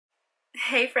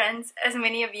Hey friends, as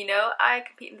many of you know, I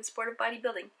compete in the sport of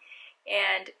bodybuilding.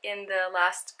 And in the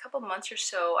last couple months or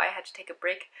so, I had to take a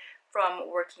break from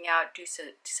working out, do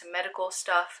some medical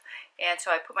stuff. And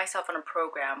so I put myself on a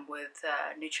program with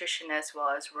nutrition as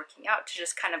well as working out to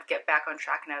just kind of get back on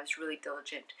track, and I was really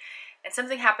diligent. And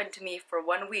something happened to me for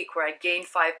 1 week where I gained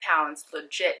 5 pounds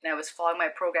legit, and I was following my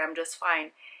program just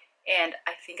fine. And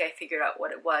I think I figured out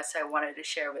what it was, so I wanted to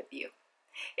share with you.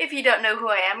 If you don't know who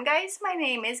I am, guys, my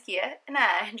name is Gia, and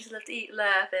I just love to eat,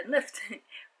 laugh, and lift.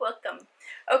 Welcome.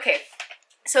 Okay,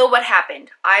 so what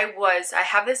happened? I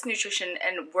have this nutrition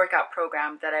and workout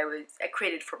program that I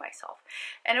created for myself,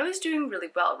 and I was doing really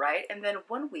well, right? And then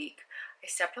 1 week, I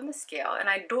stepped on the scale, and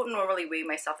I don't normally weigh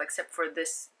myself except for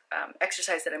this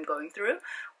exercise that I'm going through,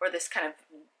 or this kind of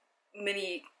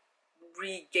mini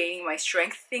regaining my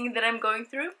strength thing that I'm going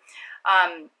through.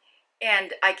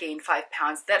 And I gained 5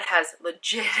 pounds. That has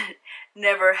legit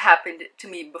never happened to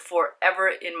me before, ever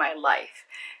in my life.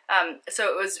 So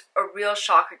it was a real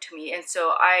shocker to me. And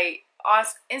so I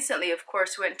instantly, of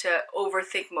course, went to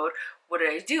overthink mode. What did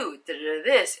I do?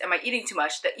 This? Am I eating too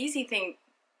much? The easy thing,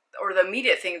 or the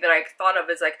immediate thing that I thought of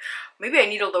is like, maybe I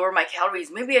need to lower my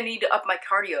calories. Maybe I need to up my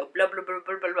cardio, blah, blah, blah,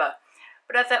 blah, blah, blah.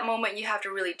 But at that moment, you have to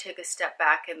really take a step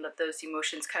back and let those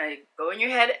emotions kind of go in your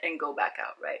head and go back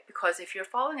out, right? Because if you're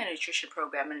following a nutrition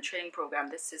program and a training program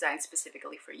that's designed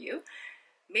specifically for you,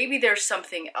 maybe there's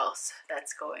something else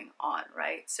that's going on,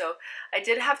 right? So I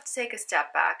did have to take a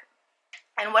step back.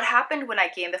 And what happened when I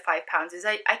gained the 5 pounds is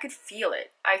I could feel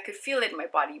it. I could feel it in my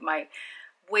body. My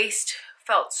waist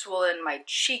felt swollen, my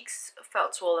cheeks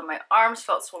felt swollen, my arms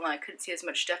felt swollen. I couldn't see as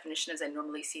much definition as I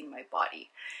normally see in my body.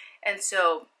 And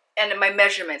my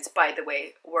measurements, by the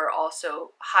way, were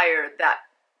also higher that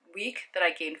week that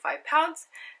I gained 5 pounds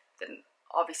than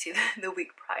obviously the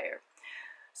week prior.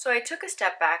 So I took a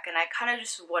step back and I kind of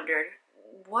just wondered,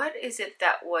 what is it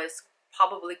that was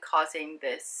probably causing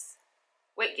this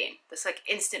weight gain, this like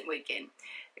instant weight gain?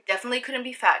 It definitely couldn't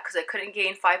be fat, because I couldn't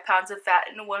gain 5 pounds of fat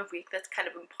in 1 week. That's kind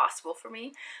of impossible for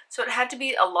me. So it had to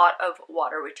be a lot of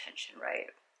water retention,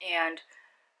 right? And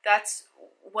that's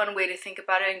one way to think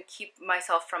about it and keep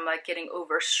myself from like getting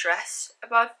overstressed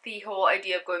about the whole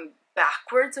idea of going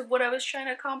backwards of what I was trying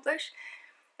to accomplish.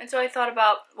 And so I thought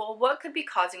about, well, what could be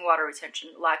causing water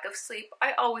retention? Lack of sleep.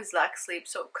 I always lack sleep,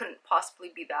 so it couldn't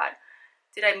possibly be that.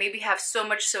 Did I maybe have so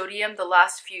much sodium the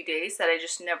last few days that I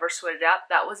just never sweated out?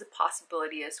 That was a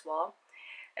possibility as well.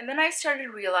 And then I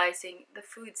started realizing the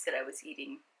foods that I was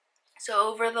eating. So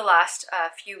over the last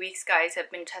few weeks, guys, I've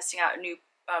been testing out new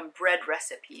bread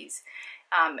recipes,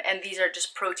 and these are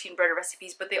just protein bread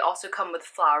recipes, but they also come with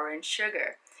flour and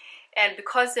sugar. And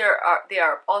because they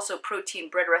are also protein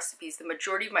bread recipes, the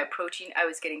majority of my protein I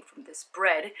was getting from this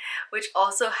bread, which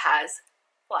also has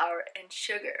flour and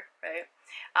sugar, right?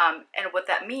 And what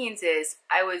that means is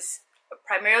I was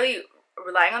primarily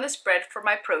relying on this bread for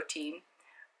my protein,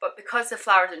 but because the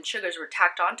flours and sugars were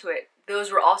tacked onto it,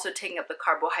 those were also taking up the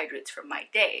carbohydrates from my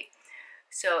day.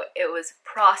 So it was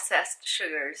processed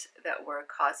sugars that were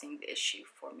causing the issue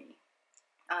for me.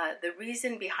 The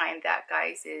reason behind that,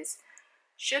 guys, is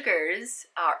sugars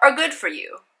are good for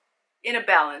you in a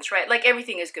balance, right? Like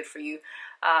everything is good for you.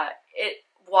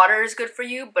 Water is good for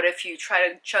you, but if you try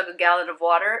to chug a gallon of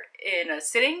water in a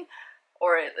sitting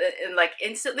or in like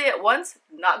instantly at once,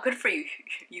 not good for you.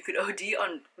 You could OD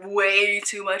on way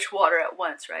too much water at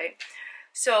once, right?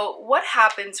 So what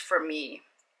happens for me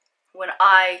when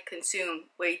I consume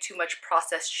way too much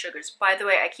processed sugars? By the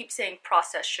way, I keep saying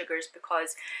processed sugars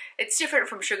because it's different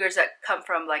from sugars that come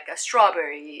from like a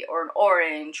strawberry or an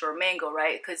orange or mango,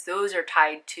 right? Because those are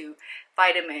tied to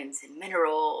vitamins and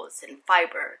minerals and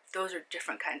fiber. Those are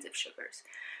different kinds of sugars.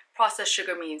 Processed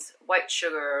sugar means white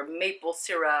sugar, maple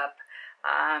syrup,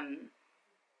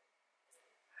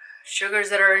 sugars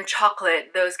that are in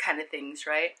chocolate, those kind of things,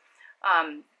 right?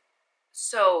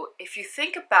 So if you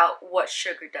think about what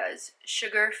sugar does,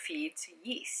 sugar feeds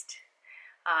yeast.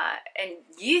 And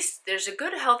yeast, there's a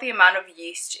good healthy amount of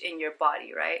yeast in your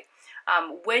body, right?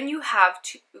 The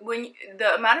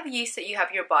amount of yeast that you have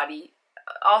in your body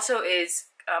also is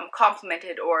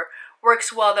complemented or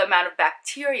works well the amount of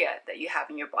bacteria that you have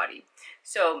in your body.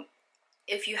 So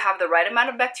if you have the right amount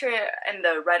of bacteria and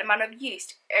the right amount of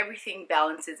yeast, everything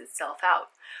balances itself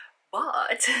out.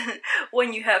 But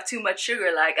when you have too much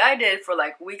sugar, like I did for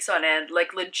like weeks on end,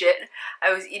 like legit,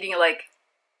 I was eating like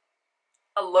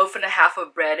a loaf and a half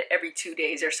of bread every 2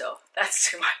 days or so.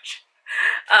 That's too much.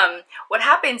 What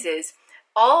happens is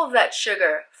all of that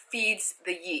sugar feeds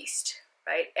the yeast,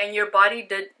 right? And your body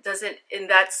doesn't, in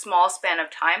that small span of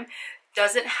time,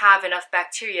 doesn't have enough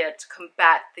bacteria to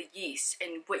combat the yeast.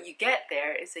 And what you get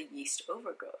there is a yeast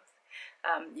overgrowth.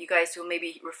 You guys will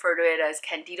maybe refer to it as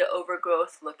candida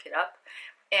overgrowth, look it up.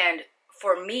 And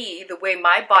for me, the way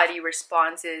my body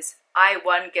responds is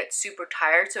one, get super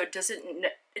tired, so it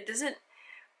doesn't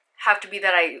have to be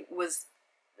that I was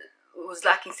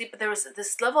lacking sleep, but there was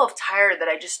this level of tired that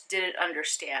I just didn't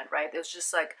understand, right? It was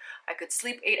just like I could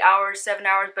sleep 8 hours, 7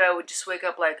 hours, but I would just wake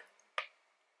up like,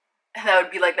 and that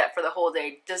would be like that for the whole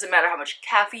day. Doesn't matter how much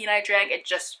caffeine I drank, it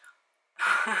just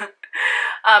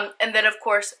and then of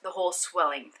course the whole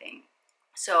swelling thing.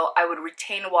 So I would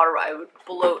retain water, I would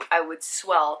bloat, I would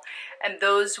swell, and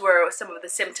those were some of the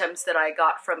symptoms that I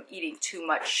got from eating too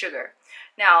much sugar.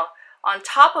 Now, on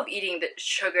top of eating the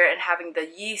sugar and having the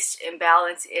yeast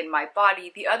imbalance in my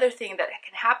body, the other thing that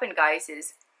can happen, guys,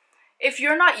 is if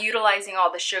you're not utilizing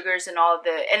all the sugars and all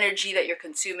the energy that you're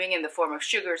consuming in the form of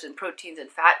sugars and proteins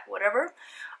and fat, whatever,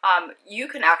 you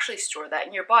can actually store that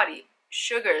in your body.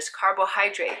 Sugars,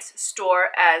 carbohydrates, store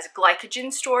as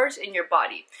glycogen stores in your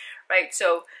body, right?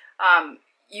 So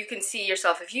you can see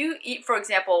yourself, if you eat, for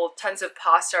example, tons of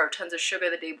pasta or tons of sugar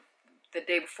the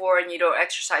day before and you don't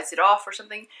exercise it off or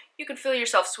something, you could feel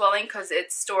yourself swelling because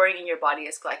it's storing in your body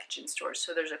as glycogen stores.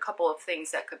 So there's a couple of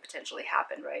things that could potentially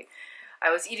happen, right? I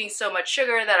was eating so much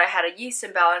sugar that I had a yeast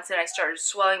imbalance and I started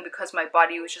swelling because my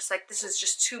body was just like, this is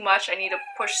just too much, I need to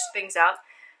push things out.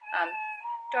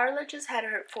 Darla just had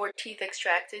her 4 teeth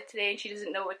extracted today and she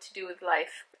doesn't know what to do with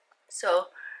life. So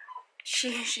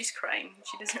she's crying.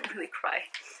 She doesn't really cry,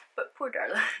 but poor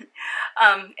Darla.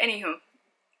 Anywho,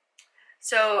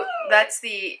 so that's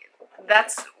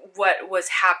what was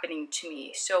happening to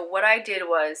me. So what I did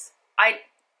was I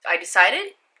decided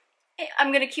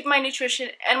I'm gonna keep my nutrition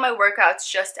and my workouts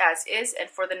just as is, and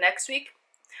for the next week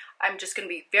I'm just gonna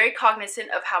be very cognizant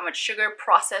of how much sugar,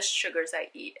 processed sugars I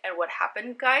eat. And what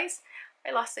happened, guys?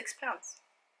 I lost 6 pounds.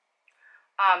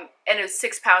 And it was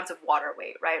 6 pounds of water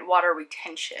weight, right? Water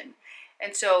retention.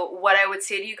 And so what I would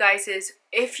say to you guys is,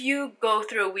 if you go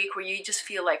through a week where you just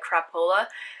feel like crapola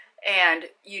and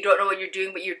you don't know what you're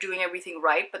doing, but you're doing everything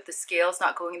right, but the scale's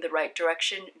not going in the right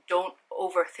direction, don't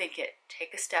overthink it.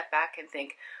 Take a step back and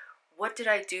think, what did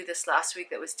I do this last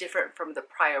week that was different from the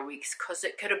prior weeks? Because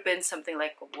it could have been something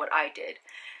like what I did.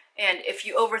 And if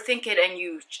you overthink it and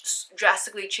you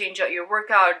drastically change out your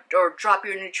workout or drop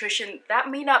your nutrition,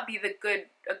 that may not be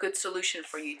a good solution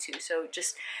for you too. So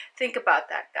just think about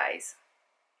that, guys.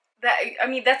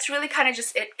 That's really kind of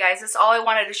just it, guys. That's all I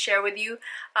wanted to share with you.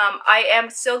 I am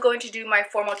still going to do my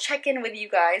formal check-in with you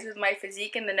guys with my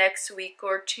physique in the next week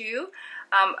or two.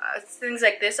 Things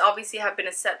like this obviously have been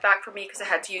a setback for me because I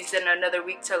had to use then another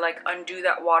week to like undo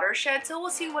that watershed. So we'll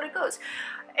see what it goes.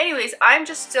 Anyways, I'm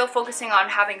just still focusing on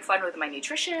having fun with my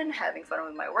nutrition, having fun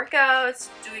with my workouts,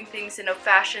 doing things in a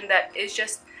fashion that is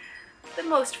just the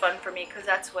most fun for me because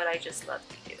that's what I just love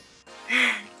to do.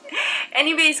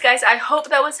 Anyways, guys, I hope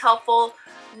that was helpful.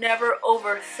 Never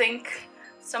overthink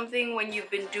something when you've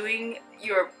been doing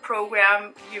your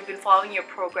program, you've been following your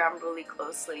program really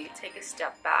closely. Take a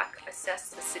step back, assess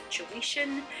the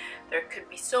situation. There could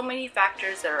be so many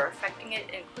factors that are affecting it,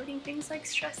 including things like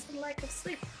stress and lack of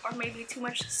sleep, or maybe too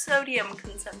much sodium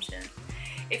consumption.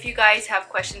 If you guys have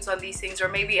questions on these things, or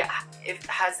maybe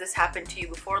has this happened to you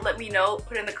before, let me know.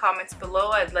 Put in the comments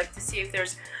below. I'd like to see if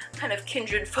there's kind of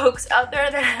kindred folks out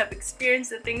there that have experienced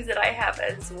the things that I have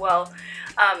as well.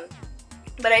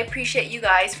 But I appreciate you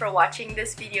guys for watching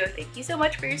this video. Thank you so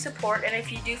much for your support. And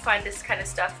if you do find this kind of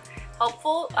stuff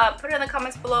helpful, put it in the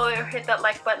comments below or hit that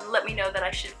like button. Let me know that I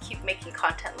should keep making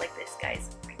content like this,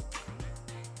 guys.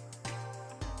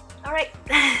 Alright,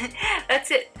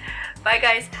 that's it. Bye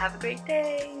guys, have a great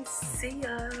day. See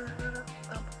ya.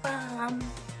 Bum,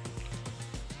 bum.